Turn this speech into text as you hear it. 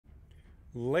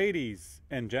Ladies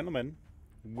and gentlemen,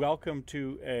 welcome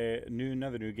to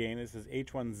another new game. This is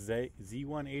H1Z1,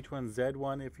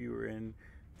 H1Z1 if you were in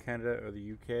Canada or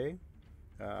the UK.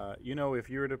 If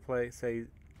you were to play, say,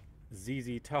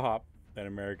 ZZ Top, that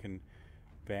American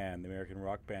band, the American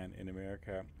rock band in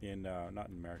America, not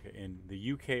in America, in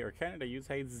the UK or Canada, you'd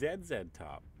say ZZ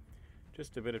Top.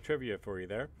 Just a bit of trivia for you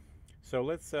there. So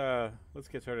let's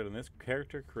get started on this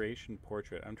character creation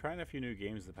portrait. I'm trying a few new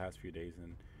games the past few days,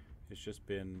 and it's just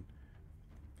been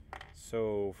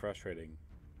so frustrating.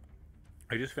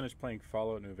 I just finished playing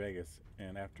Fallout New Vegas,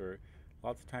 and after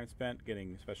lots of time spent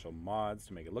getting special mods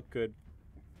to make it look good,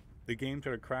 the game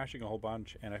started crashing a whole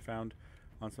bunch, and I found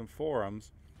on some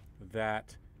forums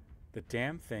that the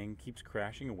damn thing keeps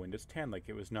crashing in Windows 10 like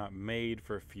it was not made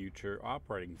for future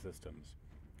operating systems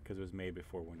because it was made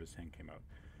before Windows 10 came out.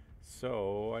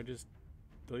 So I just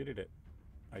deleted it.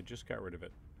 I just got rid of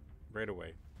it right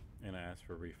away, and I asked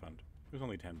for a refund. It was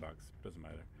only $10, doesn't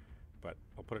matter, but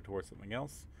I'll put it towards something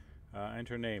else.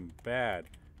 Enter name, Bad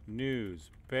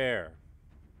News Bear.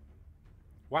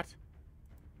 What?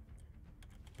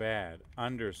 Bad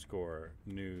underscore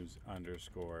news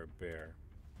underscore bear.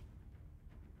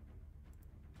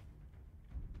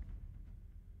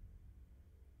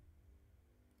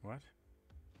 What?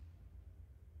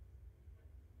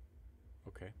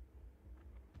 Okay.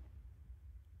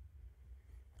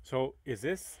 So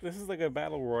this is like a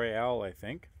battle royale, I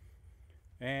think.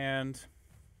 And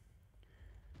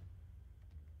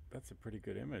that's a pretty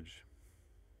good image.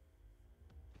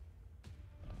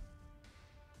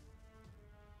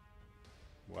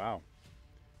 Wow.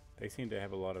 They seem to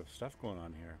have a lot of stuff going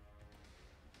on here.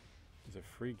 It's a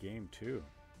free game too.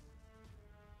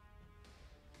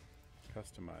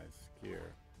 Customize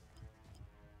gear.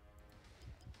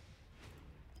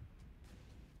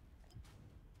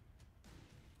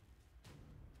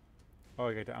 Oh,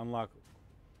 I get to unlock.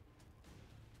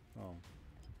 Oh.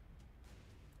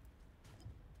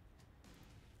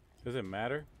 Does it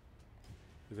matter?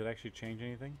 Does it actually change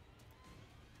anything?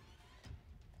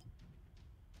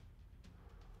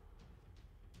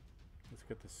 Let's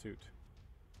get the suit.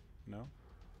 No?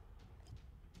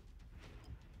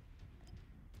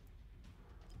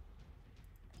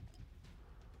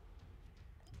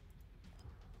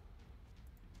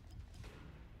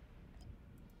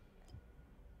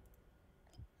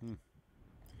 Hmm.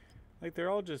 Like they're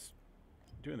all just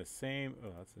doing the same. Oh,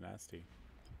 that's nasty.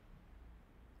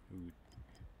 Ooh.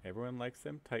 Everyone likes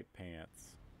them tight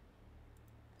pants.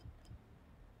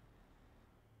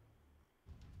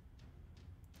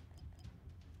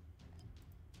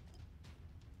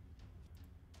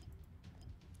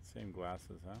 Same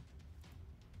glasses, huh?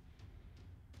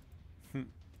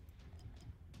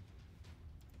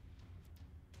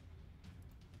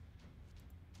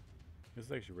 This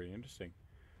is actually really interesting.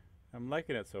 I'm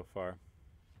liking it so far.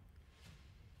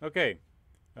 Okay.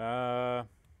 Yeah.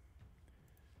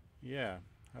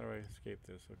 How do I escape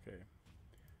this? Okay.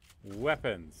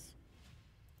 Weapons.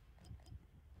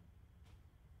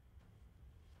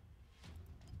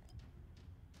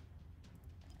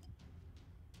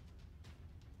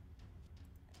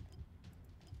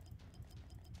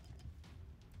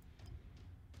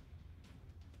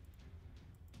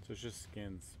 So it's just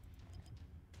skins.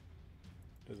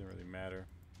 Doesn't really matter.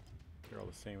 They're all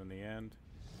the same in the end.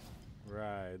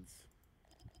 Rides.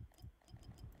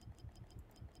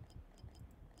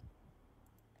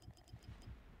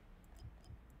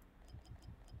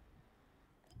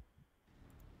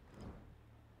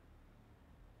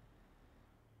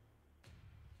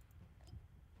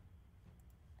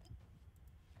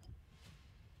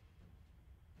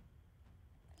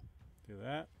 Do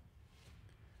that.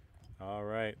 All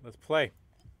right, let's play.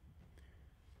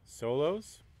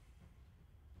 Solos.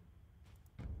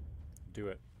 Do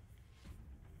it.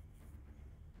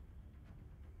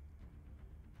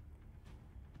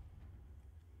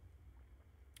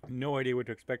 No idea what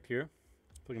to expect here.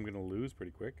 I feel like I'm going to lose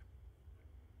pretty quick.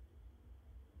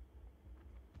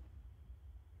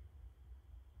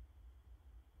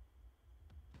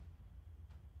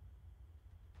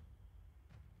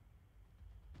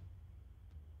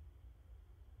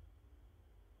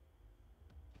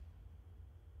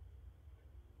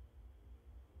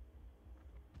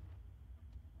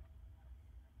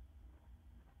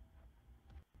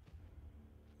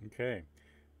 Okay.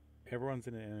 Everyone's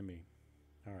an enemy.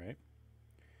 All right.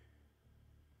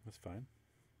 That's fine.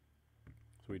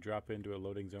 So we drop into a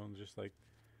loading zone just like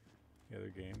the other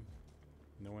game.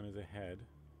 No one is ahead.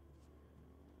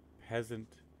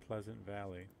 Pleasant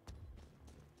Valley.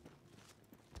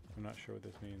 I'm not sure what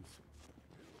this means.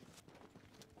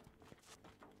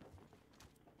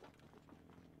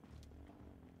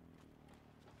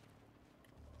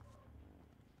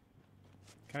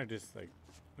 Kind of just like,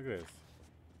 look at this.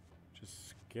 Just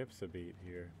skips a beat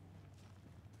here.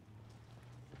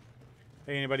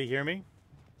 Hey, anybody hear me?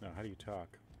 No, how do you talk?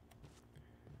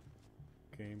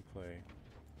 Gameplay.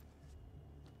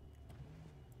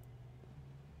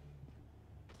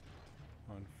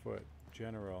 On foot.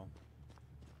 General.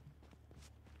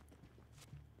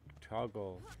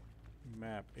 Toggle.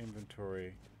 Map.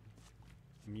 Inventory.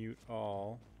 Mute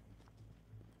all.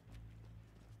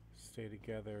 Stay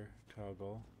together.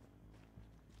 Toggle.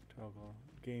 Toggle.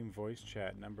 Game voice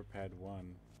chat. Number pad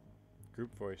 1.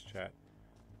 Group voice chat.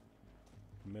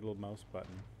 Middle mouse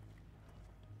button.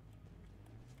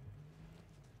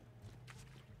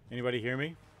 Anybody hear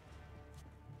me?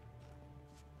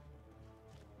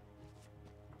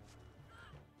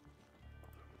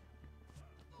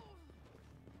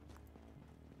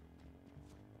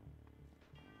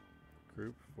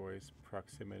 Group voice,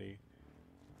 proximity,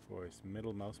 voice,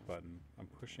 middle mouse button. I'm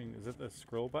pushing, is it the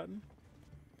scroll button?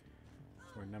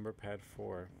 Or number pad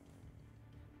 4?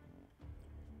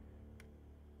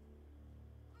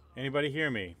 Anybody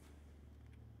hear me?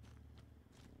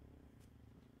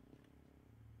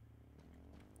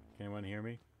 Can anyone hear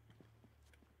me?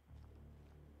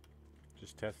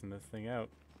 Just testing this thing out.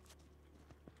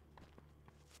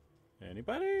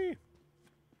 Anybody?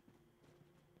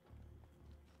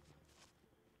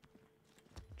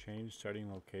 Change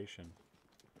starting location.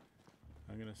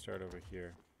 I'm gonna start over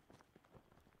here.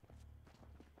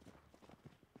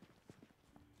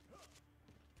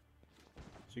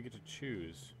 So you get to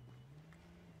choose.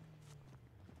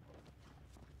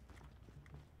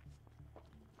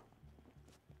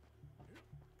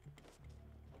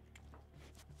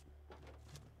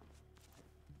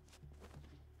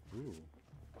 Ooh.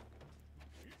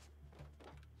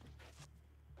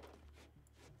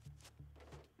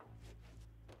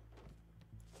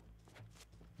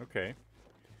 Okay.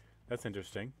 That's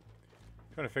interesting.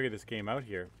 Trying to figure this game out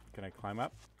here. Can I climb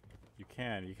up? You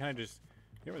can. You kind of just...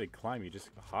 You don't really climb, you just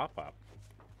hop up.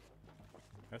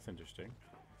 That's interesting.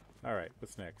 Alright,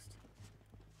 what's next?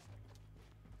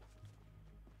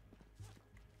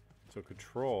 So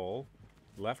control.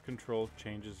 Left control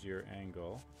changes your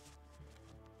angle.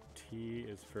 T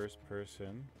is first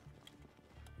person.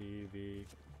 B, V.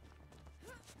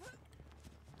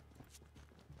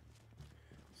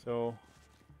 So...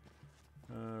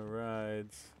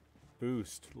 rides.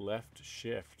 Boost. Left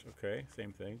shift. Okay,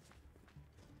 same thing.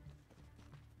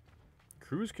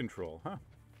 Cruise control, huh?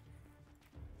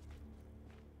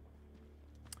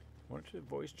 Why don't you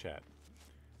voice chat?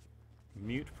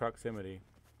 Mute proximity.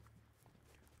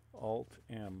 Alt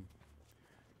M.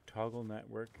 Toggle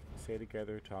network. Say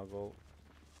together. Toggle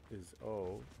is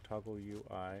O. Toggle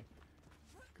UI.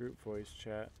 Group voice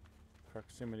chat.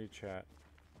 Proximity chat.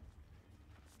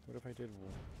 What if I did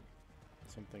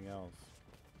something else?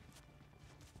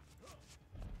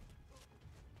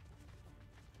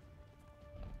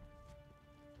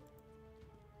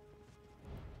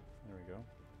 There we go.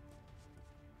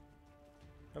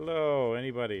 Hello,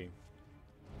 anybody?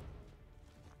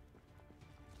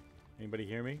 Anybody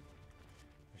hear me?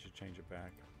 I should change it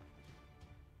back.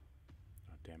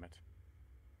 Oh, damn it.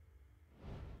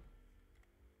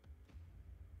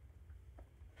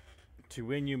 To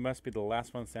win, you must be the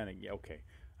last one standing. Yeah, okay.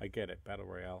 I get it. Battle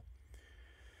Royale.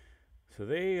 So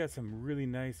they got some really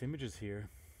nice images here.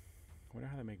 I wonder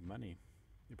how they make money.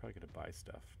 You're probably going to buy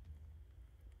stuff.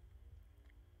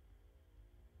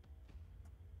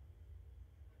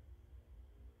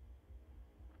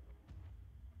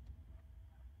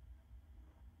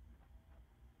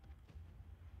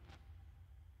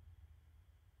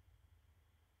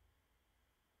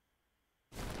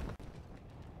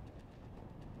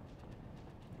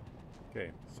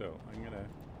 Okay, so I'm going to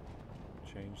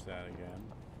change that again.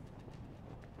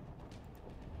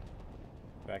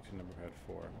 Back to number pad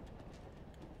 4.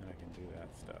 And I can do that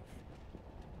stuff.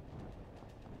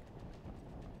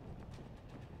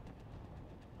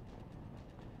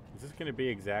 Is this going to be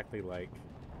exactly like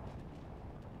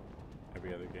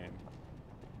every other game?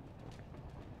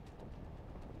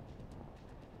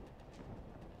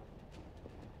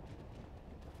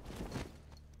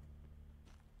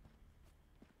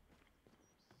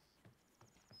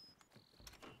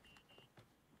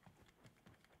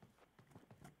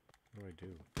 What do I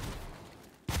do?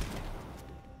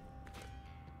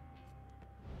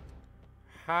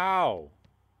 How?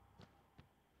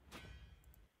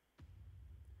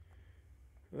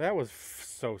 That was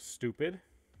so stupid.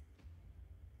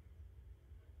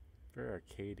 Very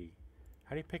arcadey.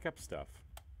 How do you pick up stuff?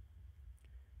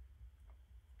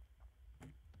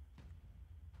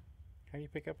 How do you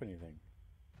pick up anything?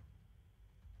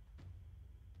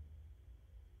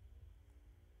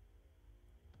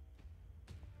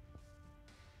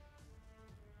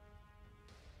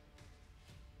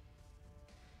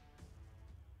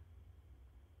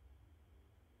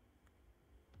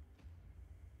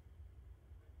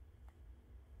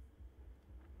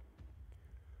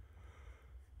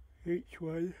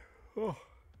 H1. Oh,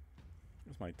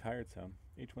 that's my tired sound.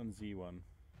 H1Z1.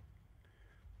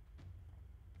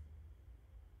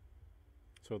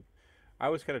 So I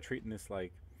was kind of treating this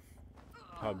like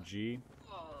PUBG.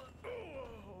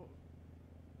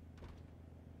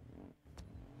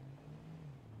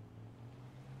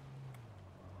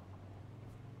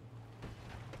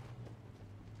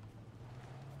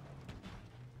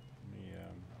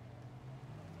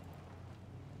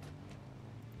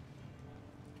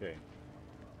 Okay.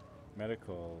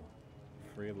 Medical,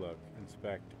 free look,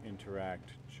 inspect,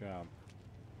 interact, jump,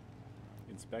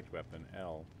 inspect weapon,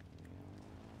 L,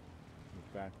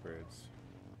 move backwards,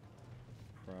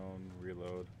 prone,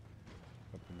 reload,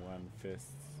 weapon 1,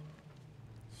 fists,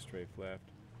 strafe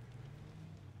left.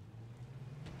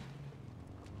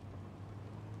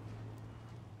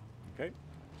 Okay.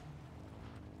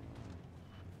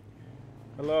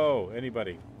 Hello,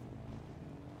 anybody?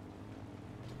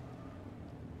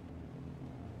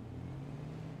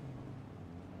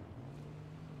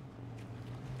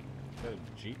 Is that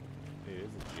a Jeep? It is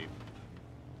a Jeep.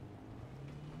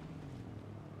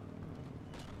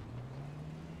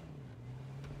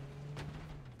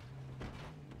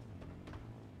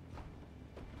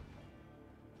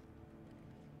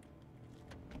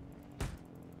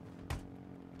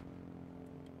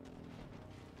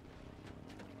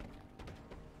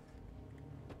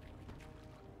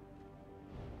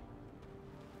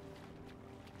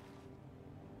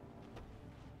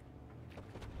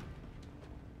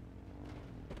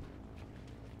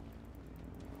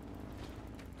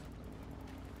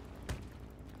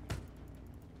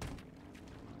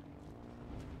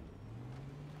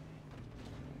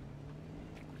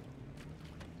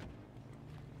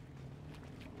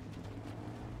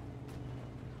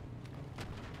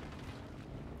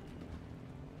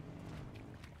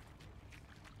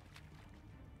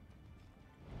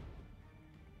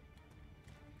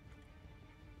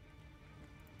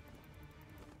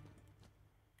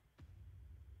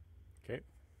 Okay.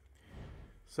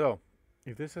 So,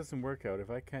 if this doesn't work out, if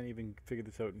I can't even figure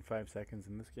this out in 5 seconds,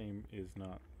 then this game is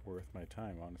not worth my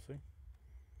time, honestly.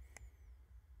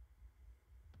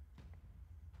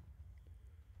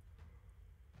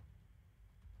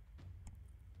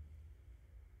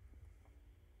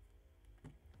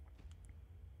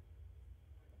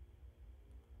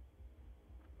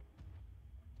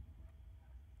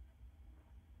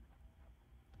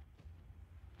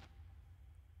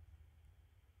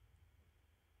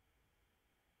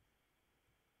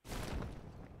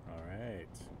 All right.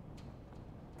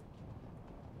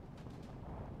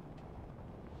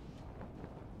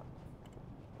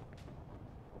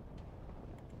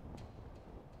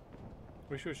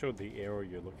 Wish it showed the arrow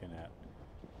you're looking at.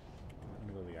 I'm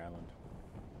gonna go to the island.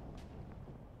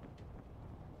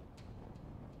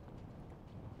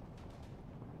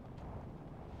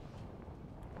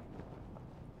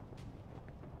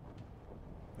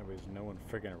 There's no one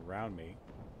friggin' around me.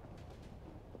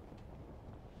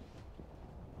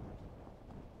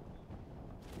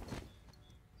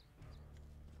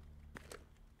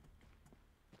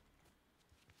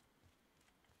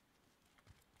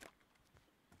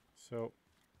 So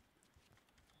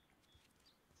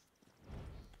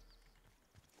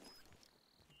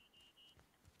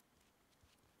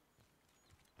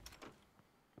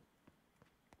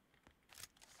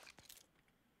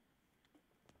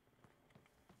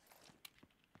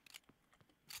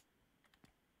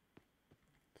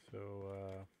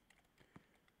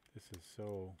this is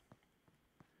so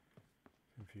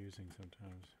confusing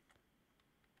sometimes.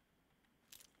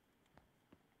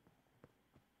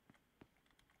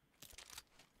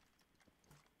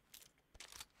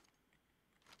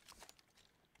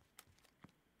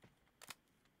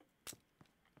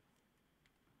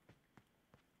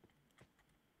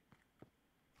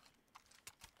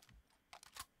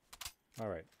 All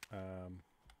right.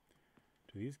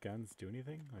 Do these guns do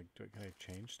anything? Like, can I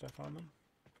change stuff on them?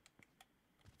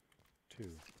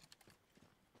 2.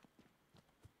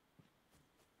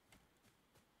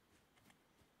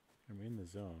 I'm in the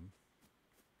zone.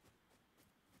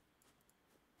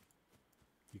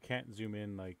 You can't zoom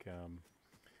in like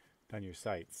down your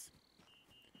sights.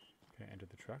 Okay, enter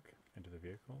the truck, enter the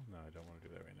vehicle. No, I don't want to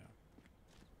do that right now.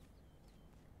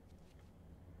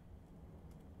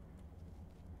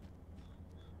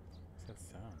 What's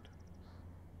that sound?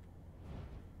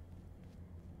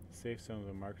 Safe zones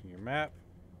are marked on your map.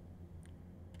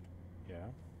 Yeah.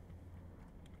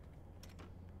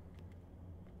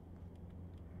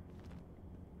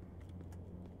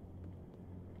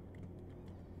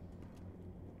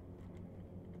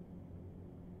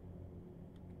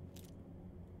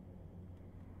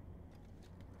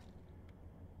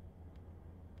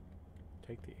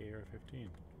 take the AR-15.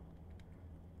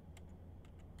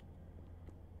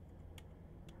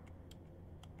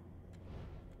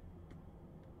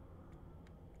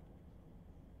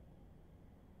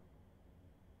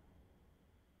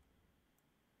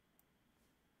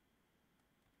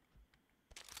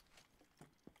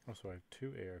 Oh, so I have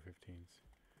 2 AR-15s.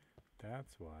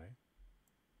 That's why.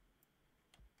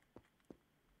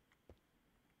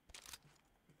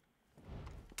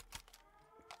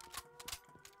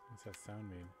 What's that sound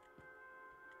mean?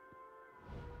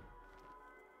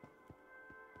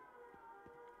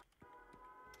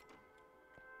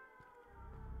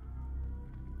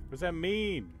 What does that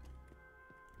mean?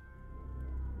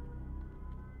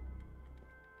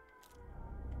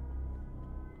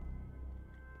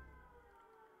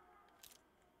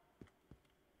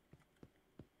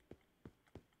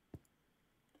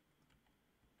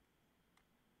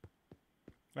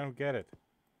 I don't get it.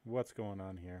 What's going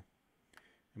on here?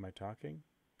 Am I talking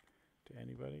to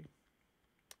anybody?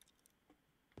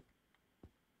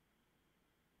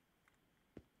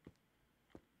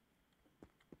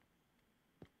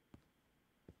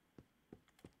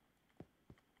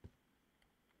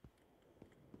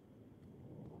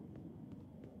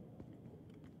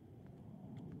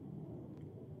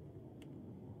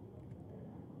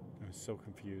 I'm so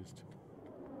confused.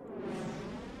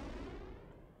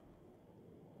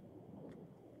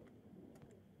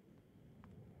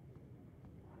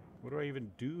 What do I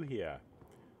even do here?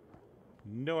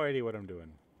 No idea what I'm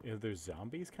doing. Are there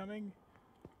zombies coming?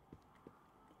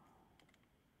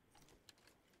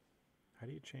 How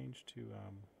do you change to,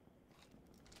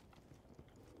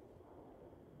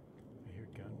 I hear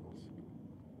guns.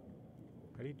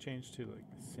 How do you change to, like,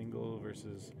 single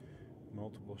versus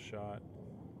multiple shot,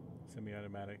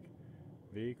 semi-automatic,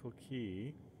 vehicle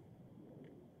key,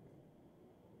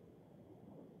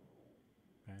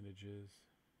 bandages,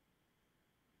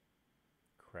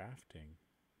 crafting.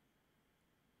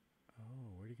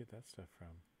 Oh, where do you get that stuff from?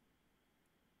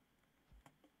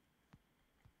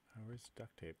 Oh, where's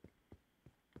duct tape?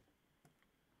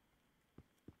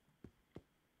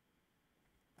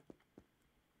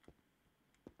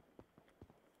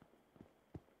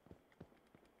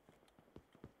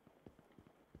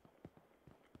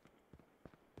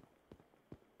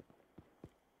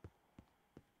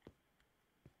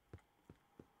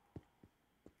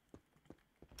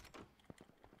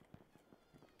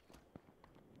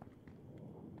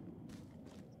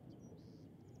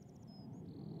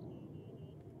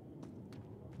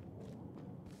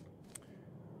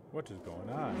 What is going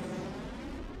on?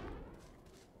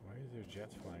 Why is there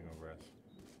jets flying over us?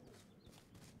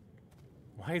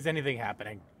 Why is anything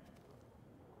happening?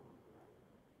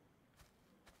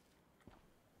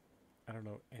 I don't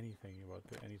know anything about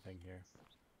anything here.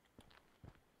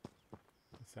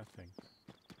 What's that thing?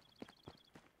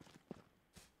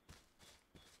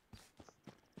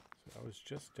 So I was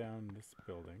just down this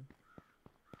building.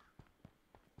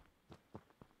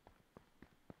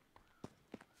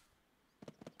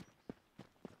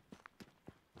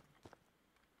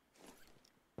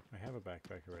 I have a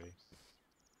backpack already.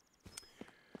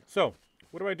 So,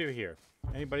 what do I do here?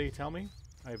 Anybody tell me?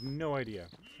 I have no idea.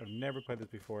 I've never played this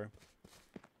before.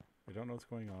 I don't know what's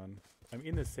going on. I'm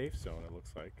in the safe zone, it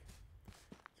looks like.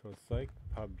 So it's like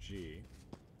PUBG.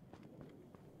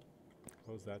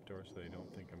 Close that door so they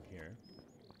don't think I'm here.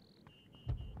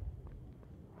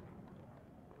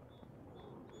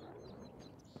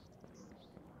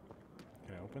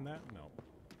 Can I open that? No.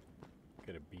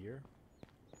 Get a beer?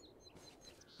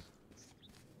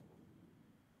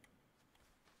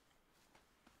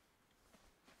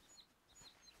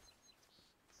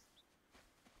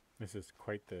 This is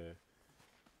quite the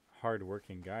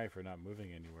hard-working guy for not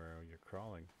moving anywhere while you're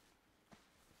crawling.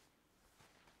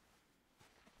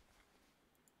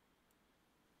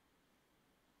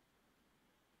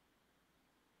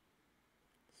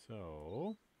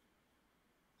 So,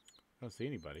 I don't see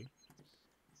anybody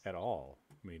at all.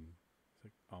 I mean, it's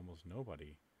like almost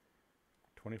nobody.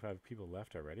 25 people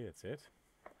left already, that's it?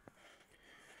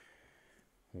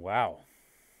 Wow.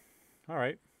 All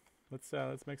right. Let's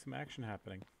make some action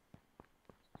happening.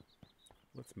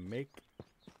 Let's make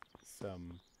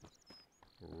some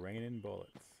raining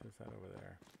bullets. Is that over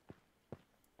there?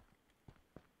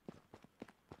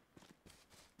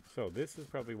 So this is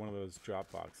probably one of those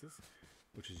drop boxes,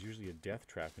 which is usually a death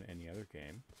trap in any other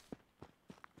game.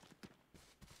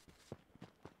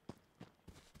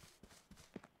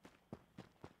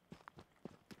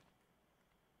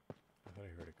 I thought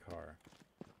I heard a car.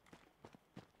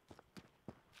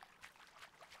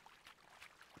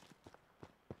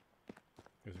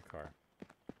 There's a car.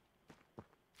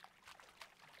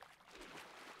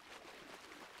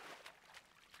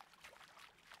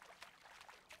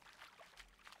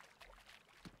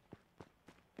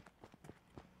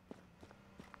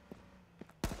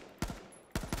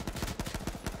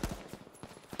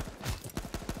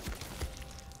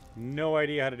 no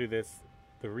idea how to do this.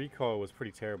 The recoil was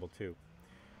pretty terrible too.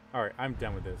 All right, I'm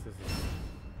done with this.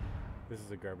 This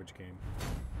is a garbage game.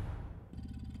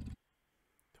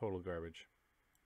 Total garbage.